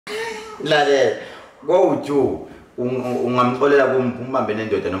Lalela. Go ungamxolela kumbambe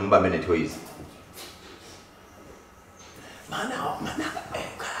nendoda noma umbambe nethoyizi. Mana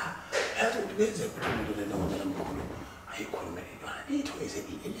yazi ukuthi benze umuntu le noma Mchunu ayikhulume ithoyizi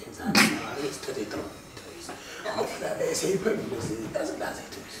ilenza isithathe ithoyizi. Awufuna seyiphendule azilazi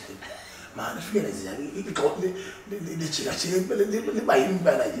ithoyizi. Mana Khehlelezi igqokile lijika liba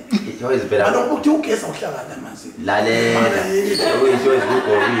yimbala nje. Ithoyizi phela. Mana ukuthi ugeza uhlangana amanzi. Lalela. Ithoyizi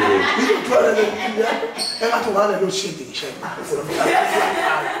kugobile. Izithwala le engathi ungana lo shit ngisho.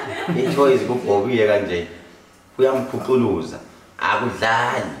 Ithoyizi kugobile kanje. Uyamkhuculuza.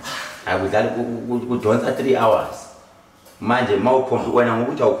 Akudlali kudonsa 3 hours. Manje mawukhompi wena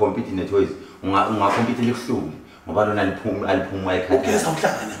ngokuthi awukompete nethoyizi ungakompete likuhluli ngoba lona aliphuma ekhaya. Ugeza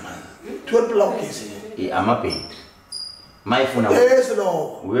uhlangana amanzi. 12 blocks amabhetri mayifuna yes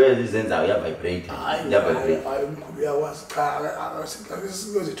lo uyezenza uya vibrate hayi Mchunu yawazi cha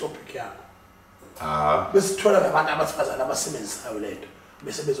siyoze topic yakho besithola nabantu abasifazana abasebenzisayo lento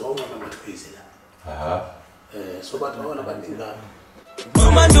bese bezonqoma amathoyizi la so bathu bona bandingana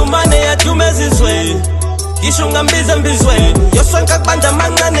Mandumane yathumeza izweni ngisho ngambiza embizweni yosonke akubanda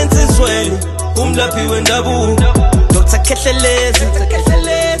amancane ensizweni umlaphi wendabuko Dr. Khehlelezi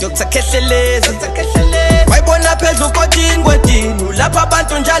Dr. Khehlelezi wayibona phezulu kodini kwedini lapha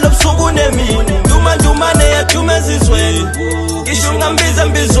abantu njalo busuku nemini ndumane yathumeza izweni ngisho ngambiza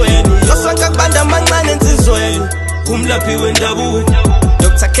embizweni yosonke akubanda amancane ensizweni umlaphi wendabuko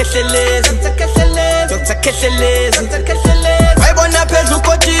Dr. Khehlelezi Dr. Khehlelezi wayibona phezulu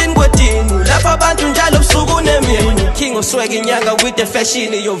kodini kwedini lapha abantu njalo busuku nemini king of swag inyanga with the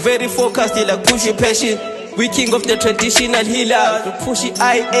fashion you're very focused like push your passion we king of the traditional healer push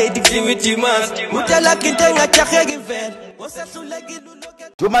I declare with demands utela into engajaheki vele wasehlulekile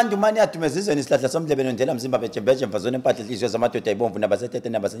Dumani yathumezizweni isihlahla somhlebeni ndlela mzimba bejembeje mfazone empahla inhliziyo zamadoda ibomvu nabasethethe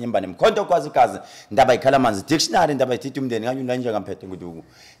nabasenyembane mkhonto kwazi kazi ndaba ikhala manzi dictionary ndaba ithithi umndeni nganyula nje ngamphethe nguduku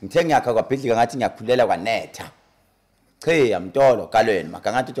ngithe ngiyakha kwabhidlika ngathi ngiyakhulela kwanetha che amtolo kalweni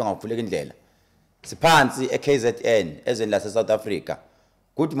magangathi uthi ngavuleka indlela siphansi eKZN ezweni lase South Africa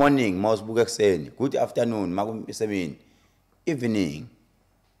good morning mawusibuka ekseni good afternoon makusemini evening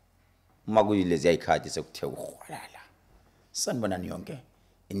uma kuyilezi ayikhathi sekuthe ukhwalala sanibonani yonke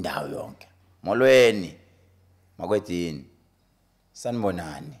indawo yonke molweni makwedini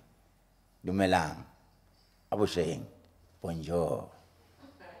sanibonani lumelanga abusheng bonjour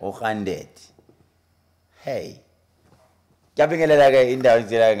okhandethi hey Kyabingelela ke indawo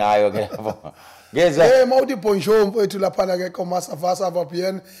nzela ngayo ke lapho ngezwe mawuthi bonjour mfethu lapha ke komasavasa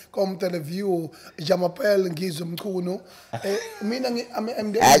bien kom teleview Jamapel Ngizwe Mchunu mina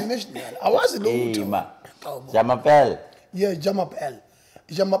I'm the international awazi lutho Jamapel yeah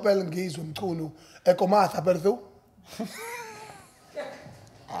Jamapel Ngizwe Mchunu komatha perthu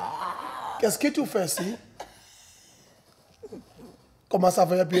Qu'est-ce que tu fais ici Comment ça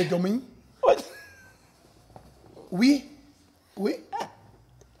va bien Domi Oui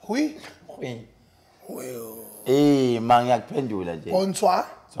mangiyakuphendula nje Bonsoir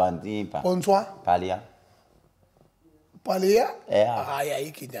Swantipa Bonsoir Palia hayi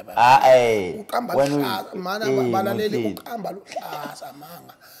ayikho indaba uqamba mana balaleli uqamba luhlaza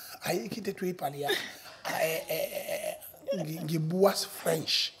manga ayikho into ethi uyipalia ngibuwa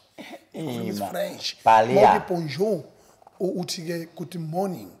French French mawuthi bonjour uthi ke good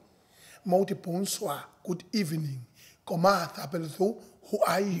morning mawuthi bonsoir good evening comment t'appelles-tu who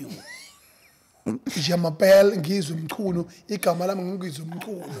are you Jamapel Ngizwe Mchunu igama lami ngingizwe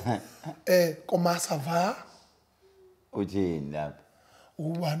Mchunu comment ça va uthini lapha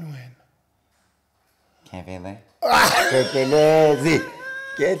ubani wena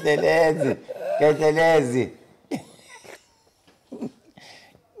Khehlelezi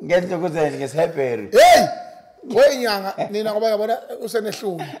ngenzokuzeni ngesihebheri hey wenyanga nina ngoba yabona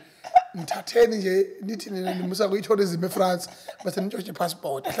usenehluli mthatheni nje nithi nina nimusa kuyitholism eFrance bese nitshontshe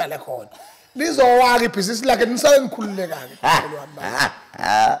passport ehlala khona lizowaka ibhizinisi lakhe nisale nikhululekake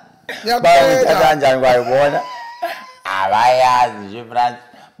ngiyakuthatha kanjani kwayibona abayazi nje France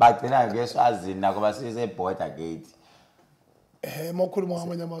bagcina ngeswazini nako basise border gate mawukhuluma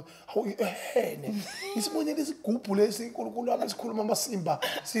ngamanye amazwi hene isibonile isigubhu lesi inkulunkulu abasikhuluma amasimba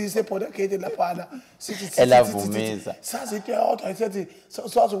sise border gate lapha sithi elavumisa sazi into yodwa ayisethi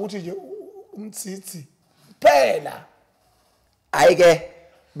sazi ukuthi nje umtsitsi phela ayike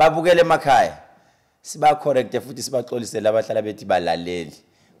babukele emakhaya siba correct futhi sibaxolisele abahlala bethi balaleli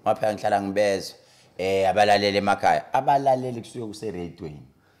ngapha ngihlala ngibezwe abalaleli emakhaya abalaleli kusuke kuse radioini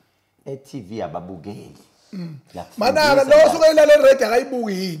eTV ababukeli Mana lo suke ilale red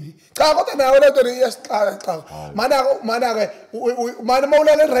akayibuki yini cha kodwa nawe lento iyasixa cha mana ke mana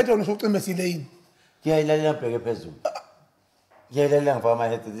mawulale red wona usucimesile yini Ngiyayilalela bheke phezulu Ngiyayilalela ngifaka ama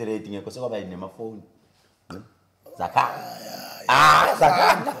headset rate ngekho sokuba nemafoni Zakha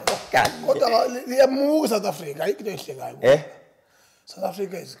Zakha kodwa liyamuka South Africa ayikho into ehlekayo South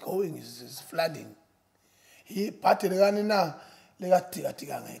Africa is going is flooding ibhathele kani na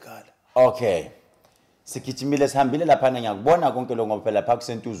lekadika ngekhala Okay Sigijimile sihambile lapha ngiyakubona konke lo ngoba phela lapha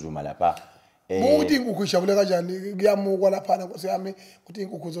kusentuzuma lapha Ukuthi inkukhu ijabule kanjani kuyamukwa lapha Nkosi yami ukuthi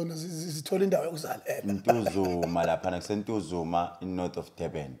inkukhu zona zithola indawo yokuzala Intuzuma lapha kusentuzuma in north of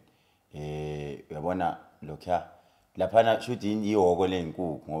Durban uyabona lokha lapha shothi ihoko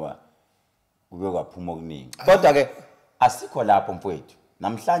lezinkukhu ngoba kube kwaphuma okuningi kodwa ke asikho lapho mfowethu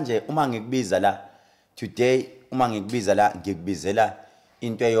namhlanje uma ngikubiza la today uma ngikubiza la ngikubizela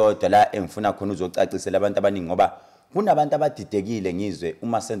into eyodwa la engifuna khona uzocacisela abantu abaningi ngoba kunabantu abadidekile ngizwe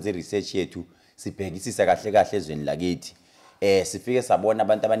uma senze research yethu sibhekisisa kahle kahle ezweni lakithi sifike sabona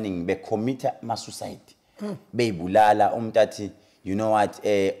abantu abaningi becommit ama suicide beyibulala umuntu athi you know what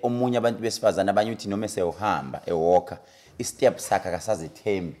omunye abantu besifazana abanye uthi noma esehamba ewalker istep sakhe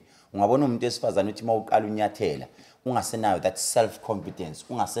akasazithembi ungabona umuntu esifazana uthi mawuqala unyathela ungasenayo that self confidence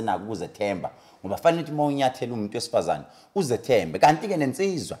ungasenako ukuzethemba ngoba fanele ukuthi mawunyathela umuntu esifazana uzethembe kanti ke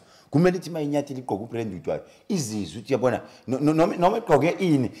nensizwa kumele ukuthi mayinyathela igqoka ubrand utwayo izizwe uthi yabona noma egqoke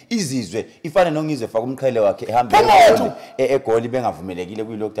ini izizwe ifana nongizwe faka umqhele wakhe ehamba egoli bengavumelekile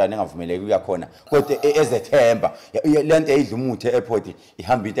kuyi lockdown engavumeleki kuyakhona kodwa ezethemba lento eyidla umuthi airport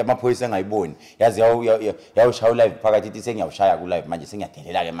ihamba into amaphoyisa engayiboni yazi yawushaya live phakathi ithi sengiyawushaya ku live manje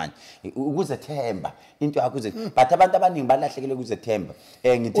sengiyadelela ke manje ukuzethemba into yakho but abantu abaningi balahlekele ukuzethemba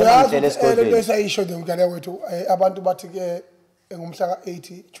ngithemba ihlele esikoleni lesayisho ngumntana wethu abantu bathi ke ngomhla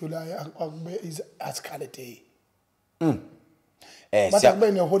ka8 July akube is Askale Day bathi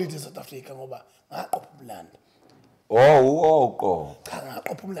kube ne holiday South Africa ngoba ngaqopha umlando qo cha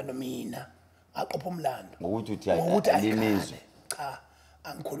ngaqopha umlando mina ngaqopha umlando ngokuthi uthi alimizwe cha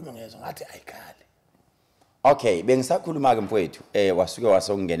angikhuluma ngezwe ngathi ayikhale Okay bengisakhuluma ke mfowethu wasuke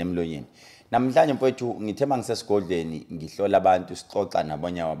wasokungena emlonyeni namhlanje mfowethu ngithema ngisesigodleni ngihlola abantu sixoxa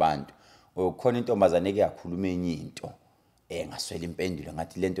nabanye abantu ukukhona intombazane eke yakhuluma enye into ngaswela impendulo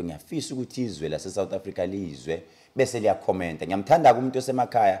ngathi lento ngiyafisa ukuthi izwe la South Africa lizwe bese liya comment ngiyamthanda umuntu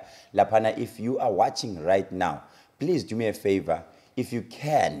osemakhaya laphana if you are watching right now please do me a favor if you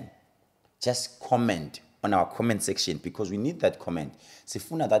can just comment on our comment section because we need that comment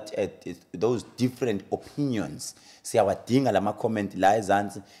sifuna that those different opinions siyawadinga lama comment la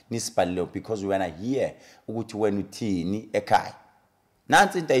ezansi nisibhalele because we wanna hear ukuthi wena uthini ekhaya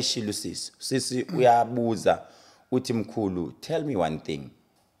nansi into ayishilo sisi uyabuza uthi mkhulu tell me one thing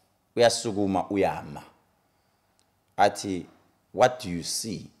uyasukuma uyama athi what do you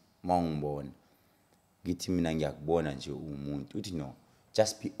see mawungibona ngithi mina ngiyakubona nje umuntu uthi no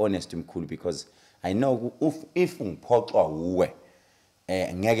just be honest mkhulu because I know if ngiphoxwa uwe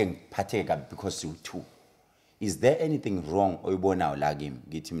ngeke ngiphatheke kabi because you too is there anything wrong oyibonayo la kimi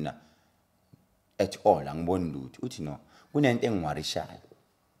ngithi mina at all angiboni lutho uthi no kunento engiwarishayo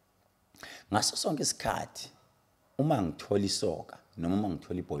ngaso sonke isikhathi uma ngithola isoka noma uma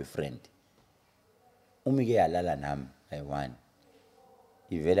ngithola iboyfriend umike yalala nami ayi1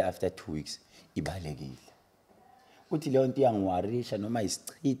 ivele after 2 weeks ibalekile uthi leyo nto yangiwarisha noma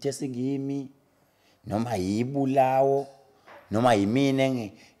isichithe esingimi noma yibulawo noma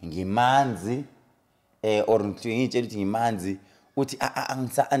yimine ngimanzi or ngitshela ukuthi ngimanzi uthi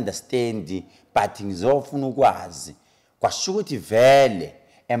angisa understand but ngizofuna ukwazi kwasho ukuthi vele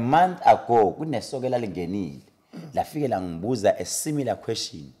a month ago kunesokela lingenile lafikela ngibuza a similar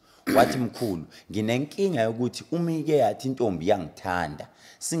question wathi mkhulu nginenkinga ukuthi umike yathi intombi yangithanda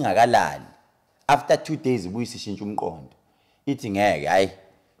singakalali after 2 days buyisishintsha umqondo ithi ngeke hayi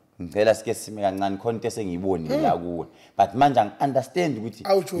ngicela sike sime kancane khona into esengiyibonile la kuwe but manje angiunderstand ukuthi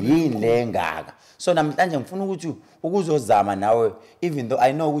yini le ngaka so namhlanje ngifuna ukuthi ukuzozama nawe even though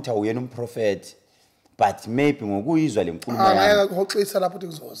I know ukuthi awuyena umprofeti but maybe ngokuyizwa lenkulumo yami ngeke ngoxisa lapho ukuthi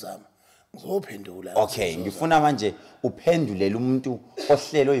ngizozama ngizophendula okay ngifuna manje uphendulele umuntu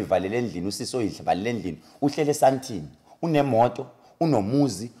ohlelo oyivalele endlini usisi oyivalele endlini uhlele esantini unemoto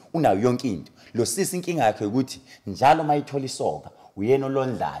unomuzi unayo yonke into lo sisi inkinga yakhe ukuthi njalo mayithola isoka uyena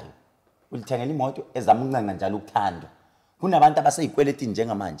olondlayo ulithengela imoto ezama uncenga njalo ukuthandwa kunabantu abaseyikweletini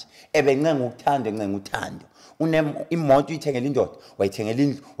njengamanje ebencenga ukuthandwa encenga uthando imoto uyithengela indoda wayithengela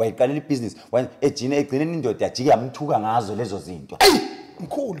indlu wayiqalela ibusiness ejina egcineni indoda yajike yamthuka ngazo lezo zinto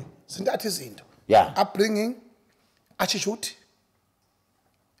mkhulu sintathe izinto yeah upbringing attitude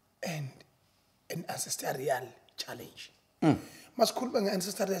and an ancestral challenge. Masikhuluma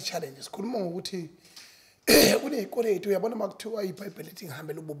nge-ancestral challenge, sikhuluma ngokuthi kuney'kole yethu uyabona uma kuthiwa iBhayibheli lithi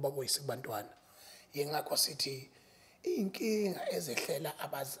ngihambela ububi baboyise kubantwana. Yingakho sithi inkinga ezehlela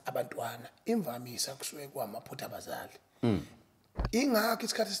abantwana imvamisa kusuke kwamaphutha abazali. Ingakho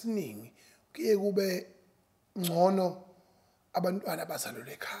isikhathi esiningi kuye kube ngcono abantwana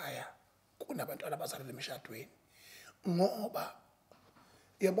abazalelwe ekhaya kunabantwana abazalelwe emshadweni. Ngoba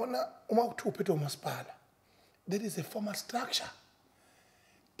yabona uma kuthiwa uphethe umasipala, there is a formal structure,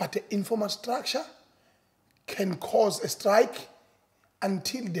 but the informal structure can cause a strike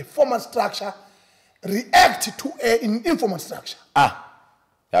until the formal structure react to an informal structure.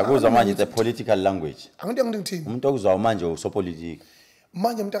 Yakuzwa manje it's a political language. Angithi ngithini? Umuntu okuzwa manje usopolitiki.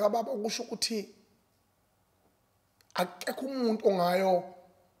 Manje mntaka baba ukusho ukuthi akekho umuntu ongayo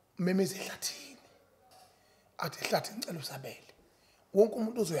memeza ehlathini. Athi ehlathini ngicela usabele. Wonke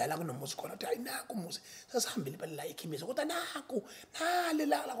umuntu uzoyala kunomuzi khona uthi ayinaku umuzi sasihambile phela la ekhimbiza kodwa naku nale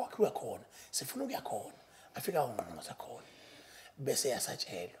la kwakhiwe khona sifuna ukuya khona afika ungqongqoza khona bese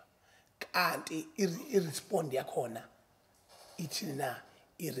yasatshelwa kanti irespond yakhona ithina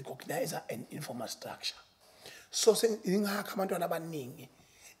irecognize an informal structure. So ingakho abantwana abaningi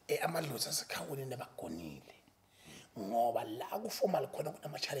amadlozi asekhawuni nabagonile ngoba la ku formal khona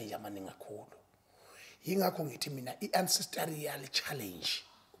kunama challenge amaningi kakhulu. Yingakho ngithi mina i-ancestral challenge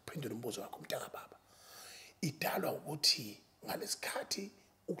uphendula umbuzo wakho mntaka baba idalwa ukuthi ngalesikhathi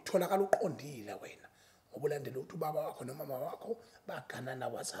ukutholakala uqondile wena ngoba ulandela ukuthi ubaba wakho nomama wakho bagana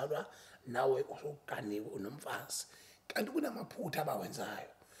nawazalwa nawe usuganiwe unomfazi kanti kunamaphutha abawenzayo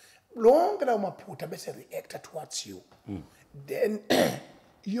lonke lawo maphutha bese react towards you then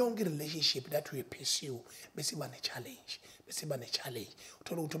yonke relationship that we pursue bese iba ne challenge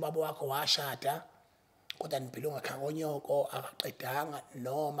uthola ukuthi ubaba wakho washada kodwa niphilo ngakhangonyoko akaqedanga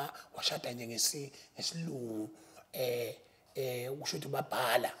noma washada nje ngesilungu ukusho ukuthi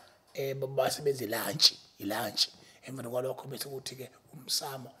babhala basebenza ilunch emva kwalokho bese kuthi ke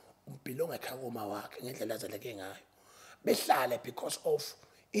umsamo umpilo ngakhangoma wakhe ngendlela azaleke ngayo behlale because of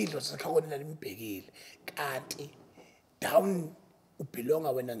idlo zakhona limbhekile kanti down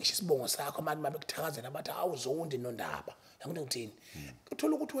ubelonga wena ngisho isibongo sakho abantu babekuthakazela abathi awuzondi nondaba yakho ngithini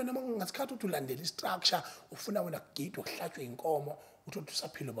uthola ukuthi wena ngasikhathi uthi ulandela istructure ufuna wena kugidwa kuhlatshwe inkomo uthi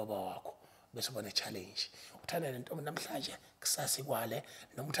usaphila baba wakho bese ubona challenge uthanda lentombi namhlanje kusasa kwale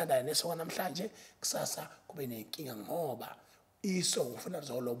nomthandana nesoko namhlanje kusasa kube nenkinga ngoba iso ufuna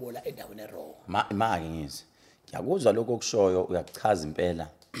zolobola endaweni errong make ngizi ngiyakuzwa lokho okushoyo uyakuchaza impela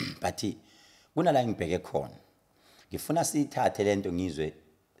but kunala ngibheke khona ngifuna sithathe lento ngizwe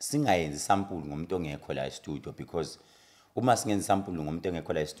singayenzi sample ngomuntu ongekho la e-studio because uma singenza sample ngomuntu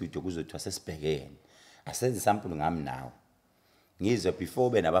ongekho la e-studio kuzothwa sesibhekene asenze sample ngami nawe ngizwe before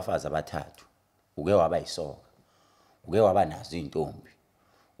benabafazi abathathu uke waba isoka uke waba nazo intombi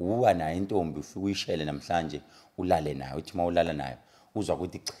uwa nayo intombi ufika uyishele namhlanje ulale nayo uthi mawulala nayo uzwa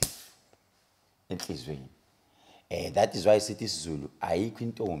ukuthi chi enhlizweni that is why sithi isiZulu ayikho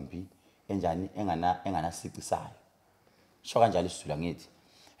intombi enjani enganasici sayo sho kanjalo isiZulu ngithi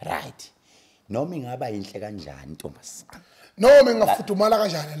right noma ingaba inhle kanjani intombazana noma ingafudumala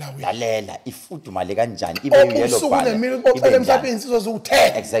kanjani la wena lalela ifudumale kanjani ibe yellow ball ibe emhlabeni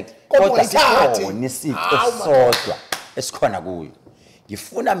sizozuthe exactly kodwa sithoni isici esodwa esikhona kuyo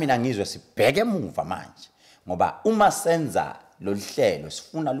ngifuna mina ngizwe sibheke emuva manje ngoba uma senza loluhlelo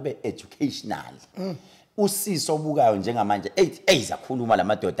sifuna lube educational usiso obukayo njengamanje zakhuluma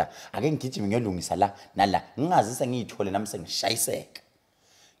lamadoda ake ngigijime ngiyolungisa la nala ngingazise ngiyithole nami sengishayiseka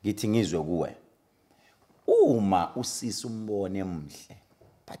ngithi ngizwe kuwe uma usisi umbone emhle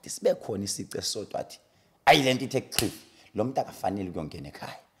but sibe khona isici esodwa athi ayilento ithe cliff lo muntu akafanele ukuyongena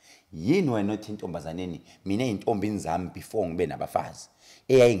ekhaya yini wena othi intombazaneni mina intombi zami before ngibe nabafazi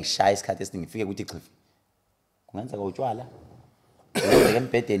eyayingishaya isikhathi esiningi ngifike ukuthi cliff kungenzeka utshwala kungenzeka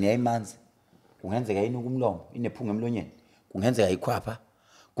embedeni yayimanzi kungenzeka yini ukumlomo inephunga emlonyeni kungenzeka ikhwapha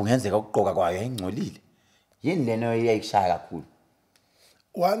kungenzeka ukugqoka kwayo yayingcolile yini lena eyayikushaya kakhulu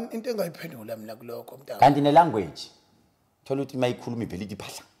one into engayiphendula mina kuloko mntaka kanti ne language thola ukuthi mayikhuluma ivelithi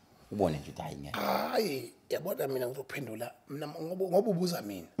phahla ubone nje ukuthi hayi yabona mina ngizophendula mina ngoba ubuza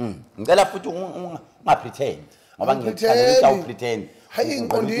mina ngicela futhi ungapretend ngoba ngithanda ukuthi awupretend hayi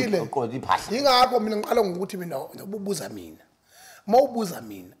ngiqondile uqonda iphahla yingakho mina ngiqala ngokuthi mina ububuza mina mawubuza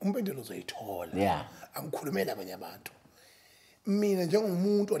mina umpendulo uzoyithola angikhulumela abanye abantu mina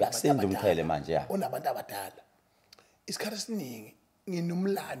njengomuntu olasenza manje onabantu abadala isikhathi esiningi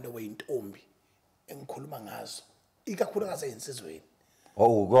nginomlando weintombi engikhuluma ngazo ikakhulu ngaseyensizweni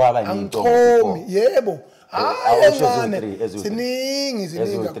kwaba intombi yebo hayi encane ziningi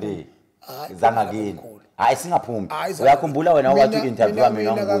zanga kini hayi singaphumi uyakhumbula wena wathi interview wami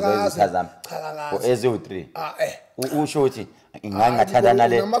nongibuza izichazami ezo3 usho uthi ngingathandana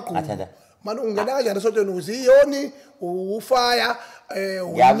le ngathanda manje ungena kanjani esontweni uziyoni ufaya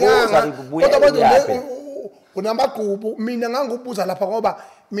unyanga kodwa manje unamagubu mina ngangubuza lapha ngoba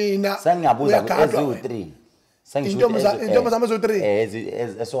mina sengiyabuza ezo3 intombazana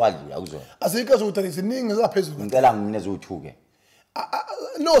ezo3 esowadlula kuzona azikho ezo3 ziningi zaphezulu ngicela ngimine ezo2 ke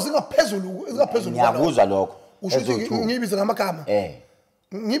no zingaphezulu ngiyakuzwa lokho usho ngibiza ngamagama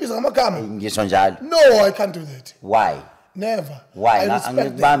ngibiza ngamagama ngisho njalo no I can't do that why never why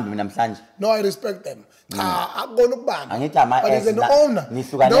angikubambi mina namhlanje no I respect them cha akubona ukubamba angithi ama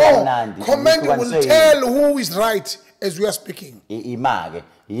nihlukane kamnandi comment will tell who is right as we are speaking imake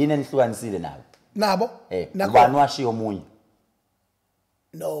yini enihlukanisile nabo ubani washiya omunye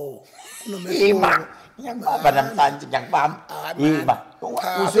no ima ngiyakubamba namhlanje ngiyakubamba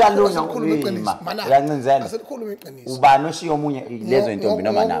usuyalunga uyancinzela aselikhuluma iqiniso ubani oshiya omunye lezo intombi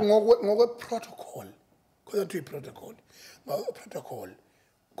noma na ngokwe protocol kodwa tu protocol protocol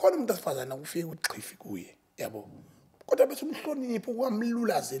khona umuntu asifazana kufika uqifi kuye yabo kodwa bese umhlonipho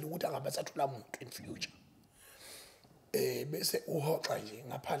kwamlulazela ukuthi angabasathula umuntu in future bese uhoxa nje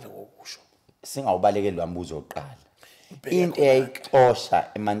ngaphandle kokusho singawubalekeli wambuzo oqala into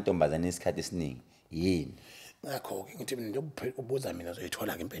eyixosha emantombazane isikhathi esiningi yini ngakho ke ngithi mina nje ubuza mina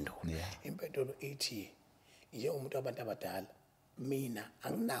zoyithola ke impendulo ethi nje umuntu wabantu abadala mina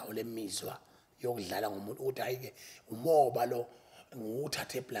anginawo lemizwa yokudlala ngomuntu ukuthi hayike umoba lo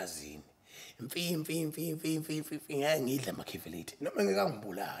nguthathe eplazini mfi ngeke ngidle amakheveleti noma ngeke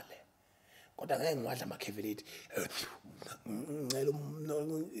ngibulale kodwa ngeke ngiwadla amakheveleti ngicela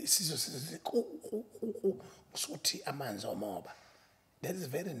isizo suthi amanzi omoba that is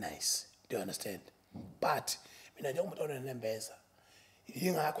very nice do you understand but mina nje umuntu onenembeza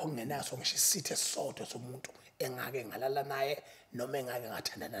yingakho nginenaso ngisho isithe sodwa somuntu engake ngalala naye noma engake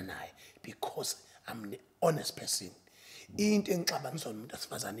ngathandana naye because I'm the honest person into engixabanisa nomuntu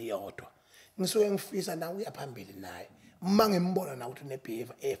asifazane iyodwa ngisuke ngifisa nawe uyaphambili naye uma ngimbona na ukuthi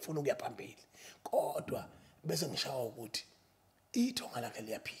unebehavior efuna ukuya phambili kodwa bese ngishawa ukuthi ithonga lakhe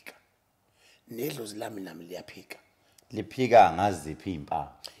liyaphika nedlozi lami nami liyaphika liphika ngaziphi impawu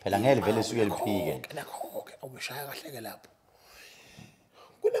phela ngeke vele suke liphike nakho-ke awushaya kahle ke lapho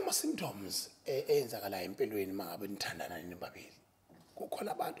kunama symptoms eyenzakalayo empilweni mangabe nithandana nibabili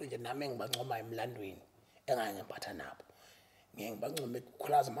kukhona abantu nje nami engibancoma emlandweni engake ngempatha nabo ngeke ngibancome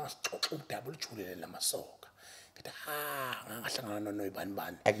kukhulaza masixoxa udaba olujulile namasoka ngithi ngangahlangana noyibani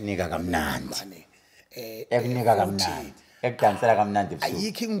bani ekunika kamnandi ekunika kamnandi ekudansela kamnandi ebusuku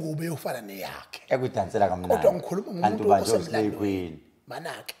ayikho ingubo eyofana neyakhe ekudansela kamnandi kodwa ngikhuluma kanti ngomuntu manje osemlandweni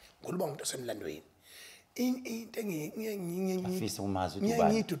manake ngikhuluma ngomuntu osemlandweni into afisa umazi ukuthi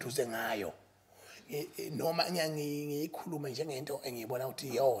ubani ngiyiduduze ngayo noma ngiyikhuluma njengento engiyibona ukuthi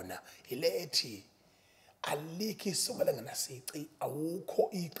iyona ilethi alikho isuku lengenasici awukho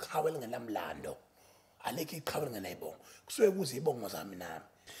iqhawe lingenamlando alikho iqhawe lingenayibongo kusuke kuze ibongo zami nami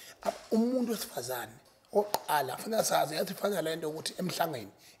umuntu wesifazane oqala kufanele sazi yathi kufanele lento ukuthi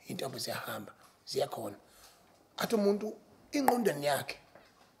emhlangeni intombi ziyahamba ziyakhona athi umuntu ingqondweni yakhe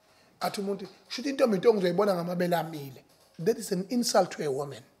athi umuntu should intombi into ngizoyibona ngamabele amile that is an insult to a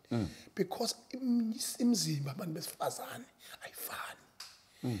woman because imizimba abantu besifazane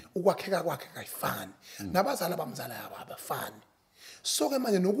ayifani ukwakheka kwakhe ayifani nabazali abamzala abafani so ke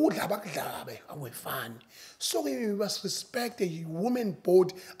manje nokudla abakudlabe awefani so ke you must respect a woman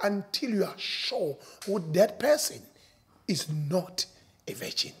body until you are sure that person is not a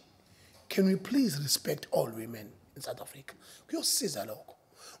virgin. Can we please respect all women in South Africa? Kuyosiza lokho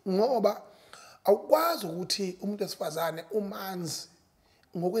ngoba awukwazi ukuthi umuntu esifazane umanzi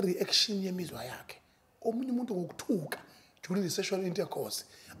ngokwe reaction yemizwa yakhe omunye umuntu ngokuthuka during the sexual intercourse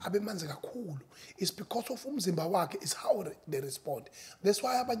abe manzi kakhulu is because of umzimba wakhe is how they respond. That's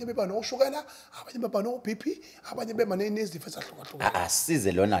why abanye beba noshukela abanye beba no BP abanye beba nezifo ezahlukahlukene.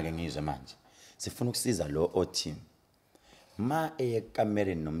 Asize lona ke ngizwe manje sifuna ukusiza lo othi ma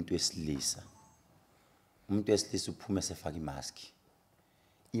ekamereni nomuntu wesilisa umuntu wesilisa uphume sefaka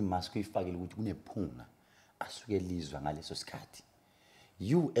imask uyifakile ukuthi kunephunga asuke lizwa ngaleso sikhathi.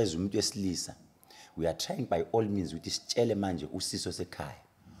 You as umuntu wesilisa we are trying by all means ukuthi sitshele manje usiso sekhaya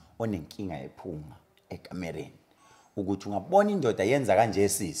onenkinga ephunga ekamereni ukuthi ungabona indoda yenza kanje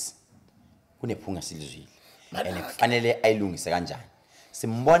sisi kunephunga silizwile and kufanele ayilungise kanjani.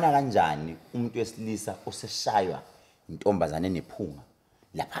 Simbona kanjani umuntu wesilisa oseshaywa intombazane nephunga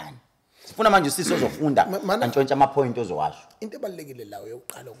laphana. Sifuna manje usiso ozofunda antshontsha ama point ozowasho. Into ebalekile lawo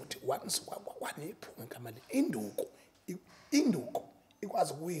yokuqala ukuthi once kwanephunga kamali induko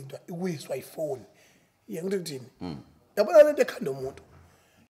ikwazi ukuyintwa ikuyiswa ifoni yengikuthi kuthini yabona lento ekhanda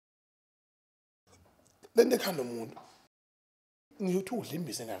umuntu ngiyothi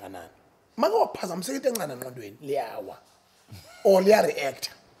udlimbise ngakanani manje waphazamiseka into encane engqondweni liyawa or liya react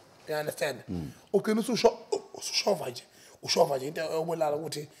you understand ugcina usushova nje into obulala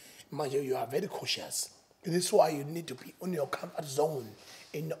ukuthi manje you are very cautious. This is why you need to be on your comfort zone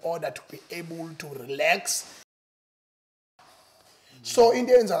in order to be able to relax. So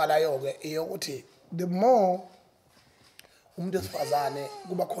into eyenzakalayo ke eyokuthi the more umuntu esifazane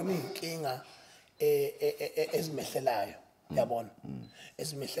kuba khona inkinga ezimehlelayo yabona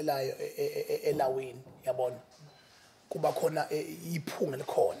ezimehlelayo elawini yabona kuba khona iphunga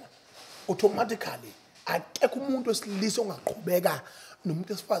likhona automatically akekho umuntu wesilisa ongaqhubeka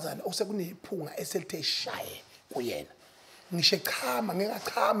nomuntu esifazane osekunephunga eselithe shaye kuyena ngisho echama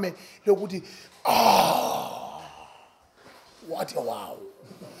ngekachame lokuthi what wow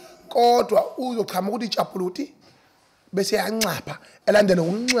kodwa uzochama ukuthi ijapuluti bese yancapha elandele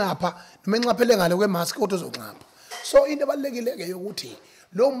ukunxapha noma enxaphele ngale kwemask kodwa uzoncapha. So into ebalekile ke ukuthi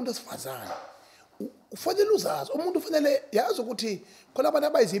lo muntu esifazane ufanele uzazi umuntu ufanele yazi ukuthi khona abantu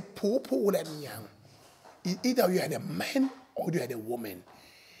abayiziphuphu la nyanga either you are a man or you are a woman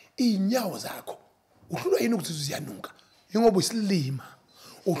inyawo zakho uhlulwa yini ukuthi ziyanuka ingoba usilima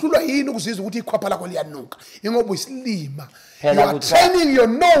uhlulwa yini ukuzizwa ukuthi ikhwapha lakho liyanuka ingoba usilima you are training your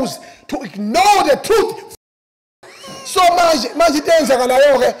nose to ignore the truth. So manje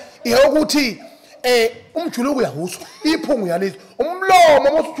itenzakalayo ke iyokuthi umjuluko uyahuswa iphungu yalezi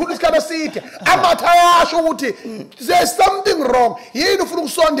umlomo mosuthula isikhabe eside amatha yasho ukuthi there's something wrong yini ufuna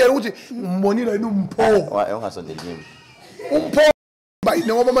ukusondela ukuthi ngibonile yini umpho ungasondeli kimi umpho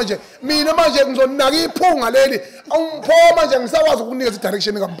bayini ngoba manje mina manje ngizonaka iphunga leli umpho manje ngisakwazi ukunikeza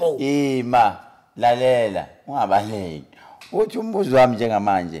i-direction kampho ima lalela ungabaleki uthi umbuzo wami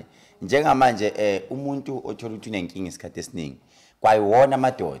njengamanje umuntu othola ukuthi unenkinga isikhathi esiningi kwayiwona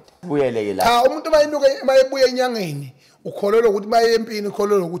amadoda buyeleke la cha umuntu mayebuya enyangeni ukholelwa ukuthi maye empini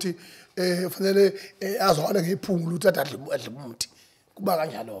ukholelwa ukuthi fanele azwale ngephungu ukuthi adle umuthi kuba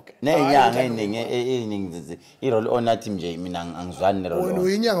kanjalo ke nenyanga eningi irole onathi nje mina angizwani nerole wena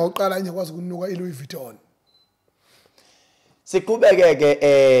uyinyanga oqala nje kwazi ukunuka iLouis Vuitton. Siqhubeke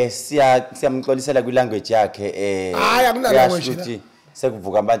ke siyamxolisela kwilanguage yakhe hayi akunalanguage la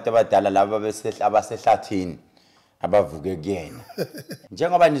sekuvuka abantu abadala laba abasehlathini abavuke kuyena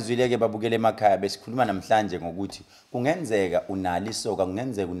njengoba nizwile ke babukele emakhaya besikhuluma namhlanje ngokuthi kungenzeka unali isoka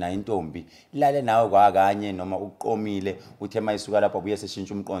kungenzeka una intombi lale nawe kwakanye noma uqomile uthe mayisuka lapha ubuye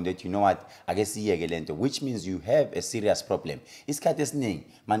seshintsha umqondo ethi you know what ake siyeke lento which means you have a serious problem. Isikhathi esiningi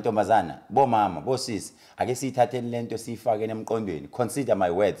mantombazana bomama bosisi ake siyithatheni lento siyifake emqondweni. Consider my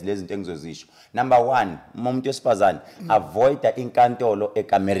words lezi zinto engizozisho. Number 1 umuntu wesifazane avoid inkantolo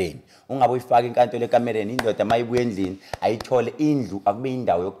ekamereni. Ungabe uyifaka inkantolo ekamereni indoda mayibuye endlini ayithole indlu akube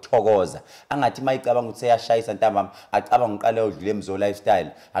indawo yokuthokoza angathi mayicabanga ukuthi seyashayisa ntambama acabanga uqale udlule emzo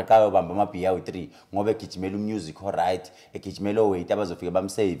lifestyle aqala ubamba amabhiya u3 ngoba egijimela umusic alright egijimela oweight abazofika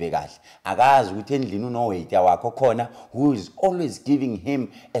bamsave kahle akazi ukuthi endlini uno weight wakho khona who is always giving him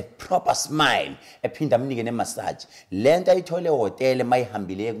a proper smile ephinda amnike nemassage lento ayithole hotel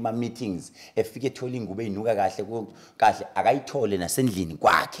mayihambile kuma meetings efike ethola ingubo eyinuka kahle akayithole nasendlini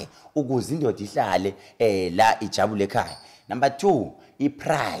kwakhe ukuze indoda ihlale la ijabule ekhaya. Number 2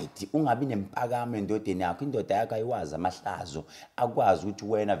 ipride ungabi nempakamo endodeni yakho indoda yakho ayiwazi amahlazo akwazi ukuthi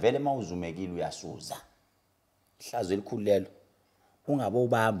wena vele mawuzumekile uyasuza ihlazo elikhulelo ungabe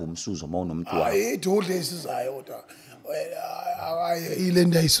ubamba umsuzo mawunomuntu wakho hayi idudle isizayo kodwa ile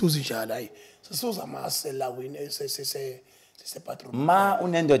nto ayisuzi njalo hayi sisuza Zaselawini sepatrol ma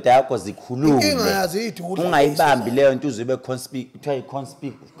unendoda yakho zikhulume ungayibambi leyo nto uzibe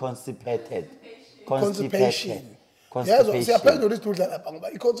constipated constipation. Yazo siyaphendula isidudla lapha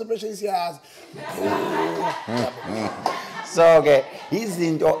ngoba i-constipation siyazi. So ke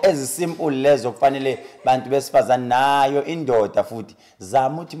izinto ezisimple lezo kufanele bantu besifazana nayo indoda futhi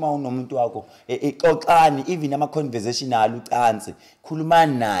zama uthi mawunomuntu wakho ixoxani even ama conversational ucansi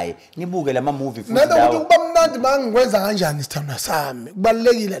khulumani naye nibuke lama movie futhi lawo nalo kuba mnandi mangikwenza kanjani sithanda sami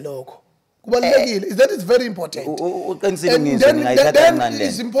kubalekile lokho kubalekile that is very important uqinisile ngizwe ngayithatha kancane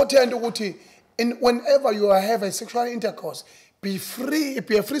it's important ukuthi whenever you have a sexual intercourse be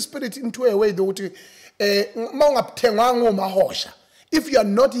a free spirit into a way ukuthi mawungathengwa ngomahosha. If you are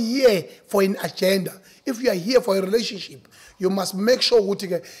not here for an agenda, if you are here for a relationship, you must make sure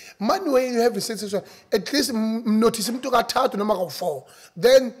ukuthi man when you have a sexual at least notice umuntu kathathu noma ka4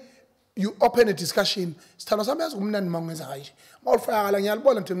 then you open a discussion. Sithando sami yazi kumnandi mangenza kanje mawufaka la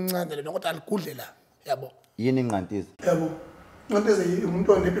ngiyalibona nje emncane le kodwa aligudle la yabo yini inqantiza yabo Nganteze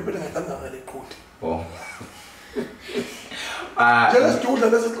umuntu onephepha engakanga ngaleqhuti. Oh. Njengesidudla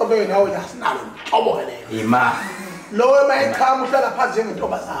lesixabeke nawe la sinalo mhlobo ke leyo. Imali. Lo emayikhama uhlala phansi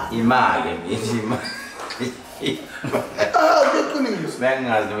njengentombazana. Imali ngithi imali. Kuqinile.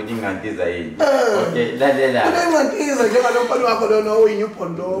 Bengazi ukuthi ingantiza yini. Okay, lalela. Ingantiza njengalo mfana wakho lona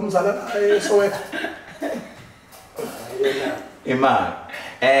oyinewborn lo umzala eSoweto. Imali.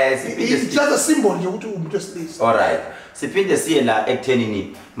 It's just a symbol nje ukuthi umuntu wesilisa. All right. Siphinde siye la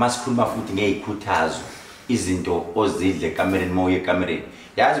ekuthenini masikhuluma futhi ngezikhuthazo izinto ozidle kamereni moye kamereni.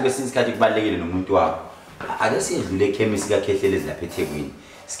 Yazi kwesinye isikhathi kubalekile nomuntu wakho. Ake siyedlule ekhemisi kaKhehlelezi lapha eThekwini.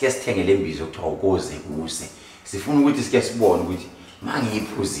 Sike sithenge lembizo okuthiwa ukoze kuse. Sifuna ukuthi sike sibone ukuthi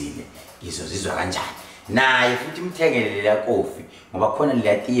mangiyiphuzile ngizozizwa kanjani. Naye futhi umthengelele la kofi ngoba khona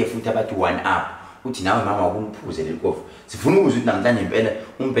le tiye futhi abathi 1 up. Uthi nawe mama ukuniphuze le kofi. Sifuna ukuzwa ukuthi namhlanje impela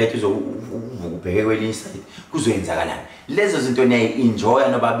umphethe uzokubheke kwelinye side kuzoyenzakalani. Lezo zinto niyayi enjoy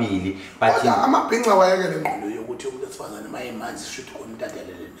nobabili but amabhinqa wayekele ngqondo yokuthi umuntu esifazane mayemanzi should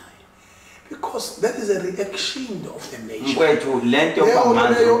kontadelele naye. Because that is a reaction of the nation. Mkwethu lento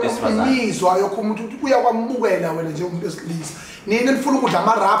kwamanzi umuntu esifazane. Imizwa yokho umuntu uyakwamukela wena nje umuntu esilisa. Nina nifuna ukudla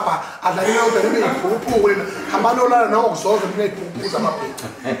amarapha adlalela kodwa nemibhuphu wena hamba nolala nokuzoza nemibhuphu zamabhinqa.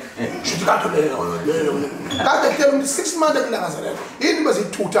 Shuthi kanti lelo. Kade kuhlelo 6 months ekulangazela. Yini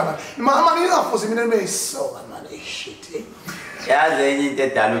bazithutha manje. Mama ngingafuzi mina nimeyisoka manje shit. Yazi enye into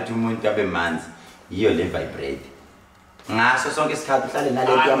edala ukuthi umuntu abe manzi yiyo le vibrate. Ngaso sonke isikhathi uhlale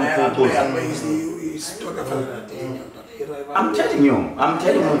nalento yamkhuphuza. I'm telling you.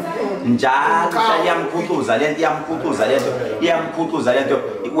 Njalo uhlale yamkhuphuza lento yamkhuphuza lento iyamkhuphuza lento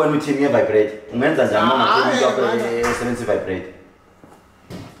wena uthi ngiye vibrate. Ungenza njani uma ngakhuluma usebenza vibrate?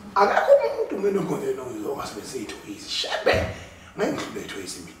 Akakho umuntu mina ngondeno ongasebenzisi ithoyizi shebe. Ngengihlulo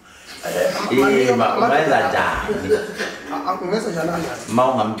ithoyizi mina. Ungenza njani? Ungenza njani kanjani?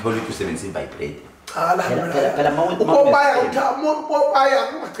 Ma ungamthola ukuthi usebenzisa vibrate. Phela mawubaya upopaya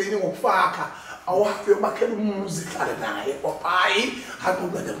ungagcini ngokufaka awuhafe ubakhela umuzi hlale naye popayi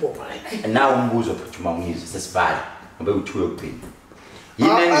hakuqede popayi nawo umbuzo phuthuma Ngizwe sesibhala ngoba uthuyo kuphela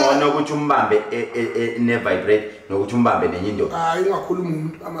yini engcono ukuthi umbambe ne vibrate nokuthi umbambe nenye indoda hayi ungakhuluma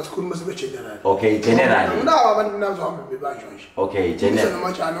umuntu amasikhuluma sebe general okay general unawo abantu nazohamba bebanjwa nje okay general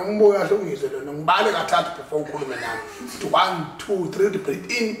namajana umboya kahle Ngizwe lona ngibale kathathu before ukhulume nami 1 2 3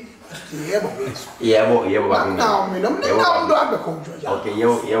 breathe in. Yebo bakunga. Naw mina umuntu ahambe khonjwa njalo. Okay,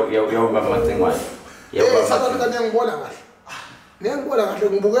 yebo bamacengwane. Yebo bamacengwane. Ngibona kahle. Ngiyangibona kahle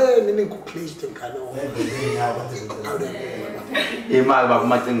ngibukene ningukhlist enkalo. Imali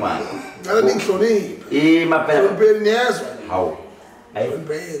bakumacengwane. Ngale ningihloniphe. Maphela. Impela niyezwa. Hawu.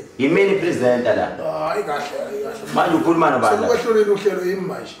 Yimini presenter la. Hayi kahle. Manje ukhuluma nobani? Sekwehlulile uhlelo yimi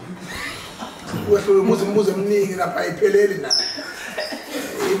manje. Sekwehlulile umuze eminingi lapha ipheleli na.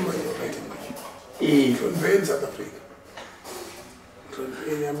 From South Africa. From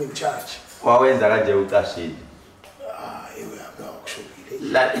I'm in charge. Wawenza kanje ucashile.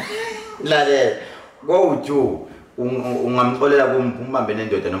 Lalela. Go ungamxolela kumbambe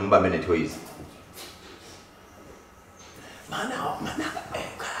nendoda nombambe nethoyizi. Mana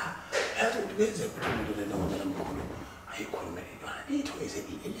yazi ukuthi ukuthi umuntu lena ngona mkhulu ayikhulume ithoyizi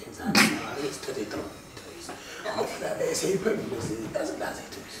ilenza isithathe ithoyizi. Awufuna eseyiphendule azilazi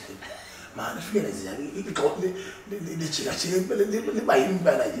ithoyizi. Man, Khehlelezi igqoke lijika liba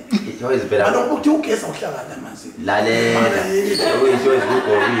yimbala nje. Ithoyizi phela. Mana ukuthi ugeza uhlangana manje. Lalela. Ithoyizi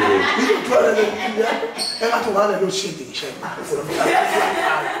kugobile. Ngithwala engathi ungana lo shit ngisho.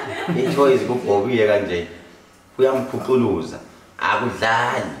 Ithoyizi kugobile kanje. Uyamkhuculuza.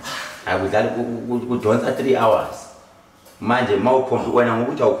 Akudlali kudonsa 3 hours. Manje mawukhompi wena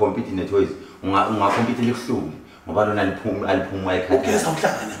ngokuthi awucompete nethoyizi ungacompete likuhlule ngoba lona aliphuma ekhaya. Ugeza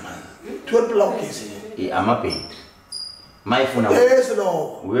uhlangana manje. 12 blocks amabhetri mayifuna yes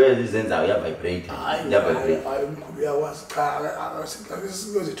no uyezenza uya vibrate ya vibrate hayi umkhulu uyawazi cha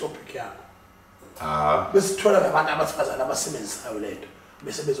asiyoze topic yakho besithola nabantu abasifazana abasebenzisayo lento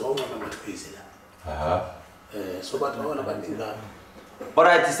bese bezongcoma ngathoyizi la so bathi bona bandingana.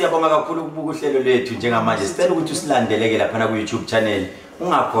 Alright, siyabonga kakhulu ukubuka uhlelo lethu njengamanje. Sicela ukuthi usilandeleke lapha ku YouTube channel.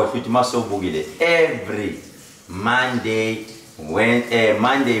 Ungakhohlwa ukuthi masowubukile every Monday,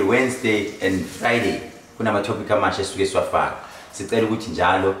 Wednesday and Friday kunama topic amasha esuke siwafaka. Sicela ukuthi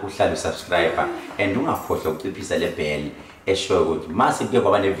njalo uhlale usubscribe and ungakhohlwa ukuciphisa le bell eshoyo ukuthi mase kuke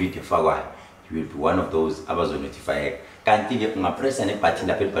kwaba ne video fakwayo you will be one of those abazo notify. Kanti ke ungapressa ne button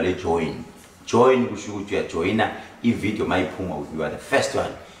lapha elibhalwe join kusho ukuthi uyajoina i-video mayiphuma you are the first one.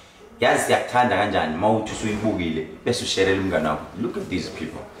 Yazi siyakuthanda kanjani mawuthi usuyibukile bese usharela umngane wakho. Look at these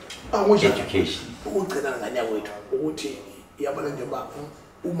people. Education. Ukugcina ngane yakwethu ukuthi iyabona nje ba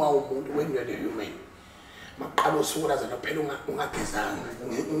uma umuntu when you are a human maqala usuku lazana phela ungagezanga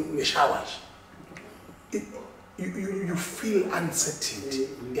ngeshower you feel uncertainty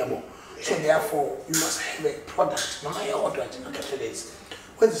yabo so therefore you must have a product noma yodwa nje ngakhethelezi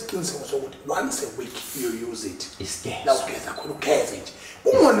kwenza isiqiniseko sokuthi once a week you use it la ugeza khona ugeze nje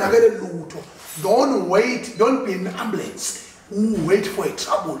ungonakele lutho don't be in ambulance wait for a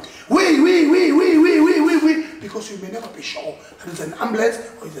trouble we because you may never be sure that it's an ambulance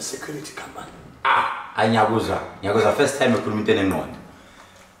or it's a security company nyakuza first time ekhuluma into enengqondo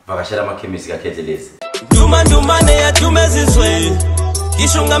vakashela amakhemisi kaKhehlelezi Dumane ya tumezizwe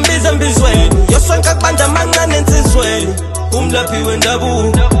Kisho ngambiza mbizweni Yoswanka kubanja mancane ensizweni Umlaphi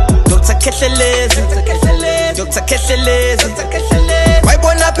wendabuko Dr. Khehlelezi Dr. Khehlelezi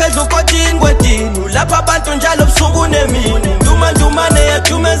Wayibona phezulu kodini kwedini Ulapha abantu njalo busuku nemini Dumane ya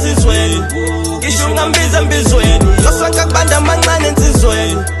tumezizwe Kisho ngambiza mbizweni Yoswanka kubanja mancane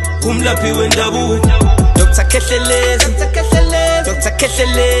ensizweni Umlaphi wendabuko Dr. Khehlelezi Dr.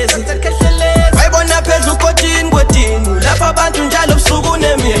 Khehlelezi Wayibona phezulu kodini kwedini Lapha abantu njalo busuku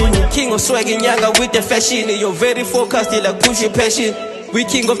nemini King of swag inyanga with the fashion You're very focused like pushy passion We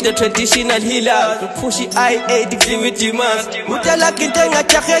king of the traditional healer Pushy IA declare with demands Utala kintenga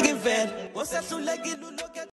chakhe givela Wasehluleki